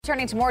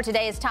Turning to more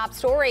today's top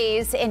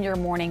stories in your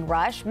morning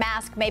rush.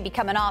 Mask may be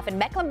coming off in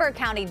Mecklenburg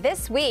County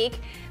this week.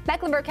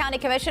 Mecklenburg County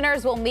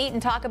commissioners will meet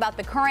and talk about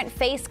the current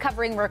face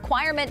covering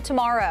requirement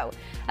tomorrow.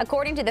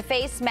 According to the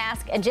face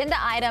mask agenda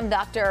item,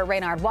 Dr.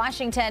 Raynard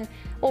Washington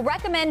will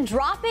recommend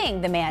dropping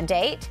the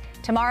mandate.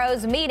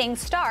 Tomorrow's meeting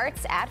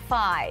starts at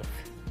 5.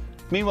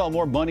 Meanwhile,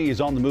 more money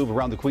is on the move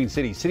around the Queen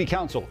City. City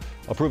Council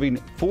approving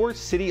 4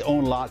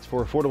 city-owned lots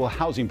for affordable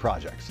housing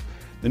projects.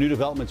 The new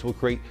developments will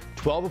create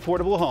 12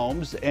 affordable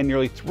homes and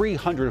nearly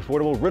 300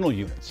 affordable rental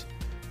units.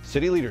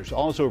 City leaders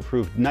also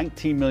approved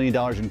 $19 million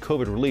in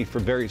COVID relief for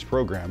various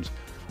programs.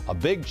 A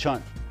big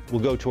chunk will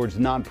go towards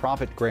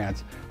nonprofit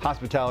grants,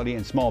 hospitality,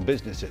 and small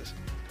businesses.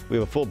 We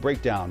have a full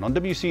breakdown on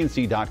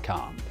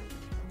WCNC.com.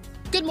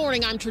 Good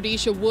morning, I'm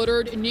Tradisha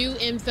Woodard. New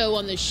info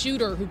on the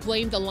shooter who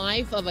claimed the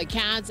life of a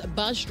CATS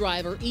bus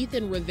driver,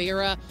 Ethan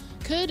Rivera,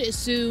 could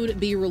soon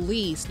be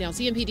released. Now,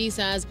 CMPD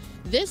says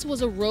this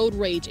was a road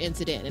rage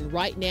incident, and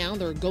right now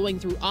they're going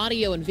through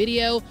audio and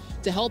video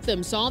to help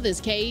them solve this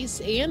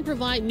case and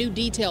provide new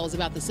details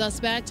about the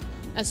suspect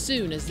as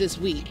soon as this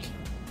week.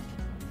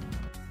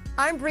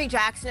 I'm Bree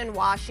Jackson in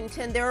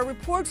Washington. There are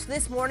reports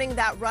this morning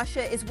that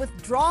Russia is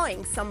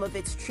withdrawing some of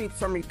its troops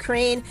from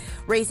Ukraine,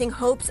 raising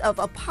hopes of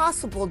a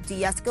possible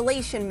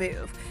de-escalation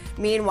move.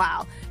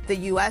 Meanwhile, the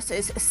U.S.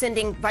 is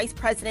sending Vice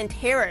President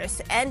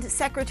Harris and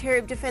Secretary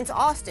of Defense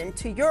Austin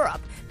to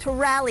Europe to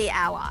rally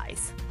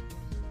allies.